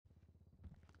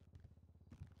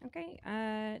Okay.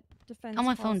 Defense. On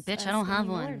my calls, phone, bitch. I don't have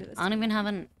Stanley Miller one. to the I don't even stand. have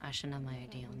an. I shouldn't have my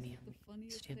ID on me. The I'm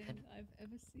funniest stupid. thing I've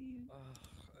ever seen.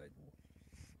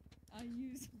 I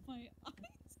use my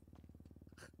eyes.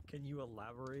 Can you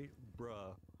elaborate,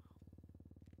 bruh?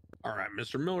 All right,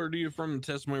 Mr. Miller, do you affirm the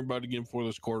testimony about to give before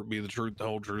this court be the truth, the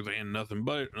whole truth, and nothing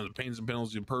but it, under the pains and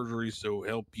penalties of perjury? So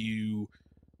help you,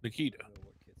 Nikita. I know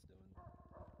what Kit's doing.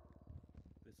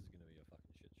 This is gonna be a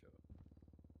fucking shit show.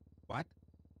 What?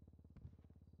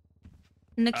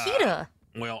 Nikita.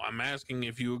 Well, I'm asking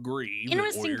if you agree that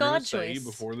Interesting what you're God going to say choice.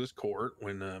 before this court,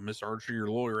 when Miss Archer, your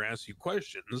lawyer, asks you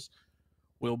questions,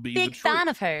 will be Big the truth. fan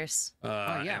of hers.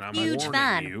 yeah, and I'm huge warning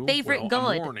fan. you, Favorite I'm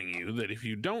God. warning you that if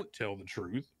you don't tell the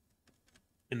truth,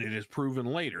 and it is proven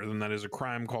later, then that is a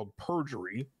crime called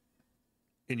perjury,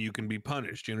 and you can be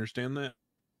punished. You understand that?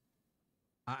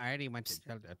 I already went to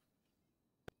jail. Dude.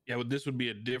 Yeah, but this would be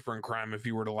a different crime if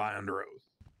you were to lie under oath.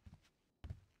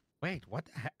 Wait, what?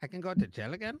 The heck? I can go to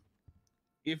jail again?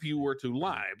 If you were to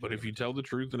lie, but if you tell the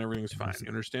truth, then everything's fine. You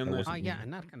understand that? Oh yeah, I'm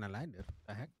not gonna lie, dude.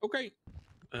 The heck? Okay.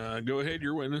 Go ahead,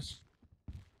 your witness.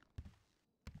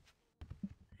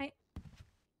 Hi,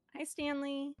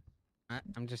 Stanley.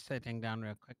 I'm just sitting down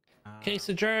real quick. Case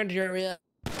adjourned, Uriah.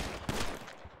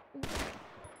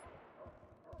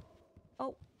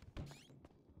 Oh.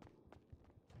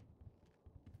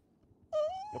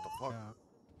 What the fuck?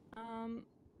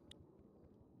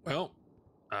 Well,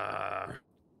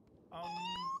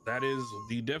 that is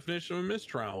the definition of a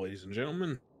mistrial, ladies and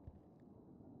gentlemen.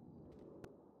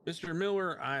 Mr.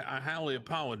 Miller, I highly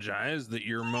apologize that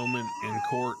your moment in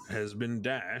court has been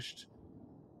dashed.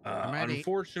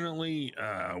 Unfortunately,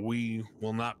 we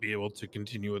will not be able to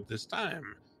continue at this time,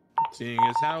 seeing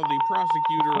as how the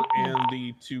prosecutor and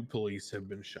the 2 police have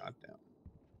been shot down.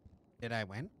 Did I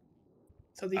win?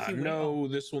 So no,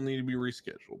 this will need to be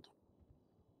rescheduled.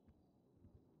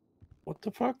 What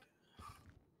the fuck?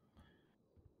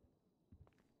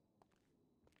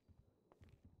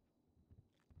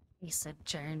 Case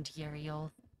adjourned,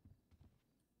 Uriel.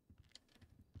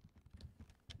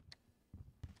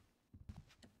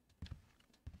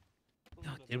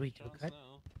 Oh, did we do good?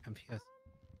 I'm confused.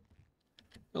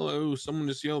 Hello, someone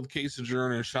just yelled case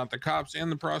adjourned and shot the cops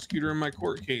and the prosecutor in my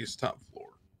court case, top floor.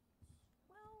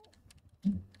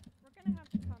 Well, we're gonna have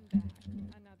to come back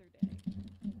another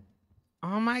day.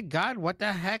 Oh my god, what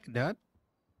the heck, dude?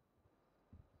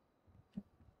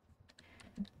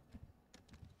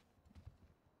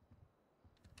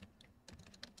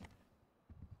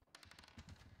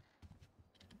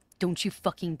 Don't you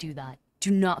fucking do that.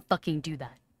 Do not fucking do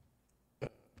that. An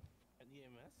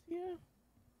EMS here?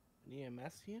 An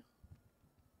EMS here?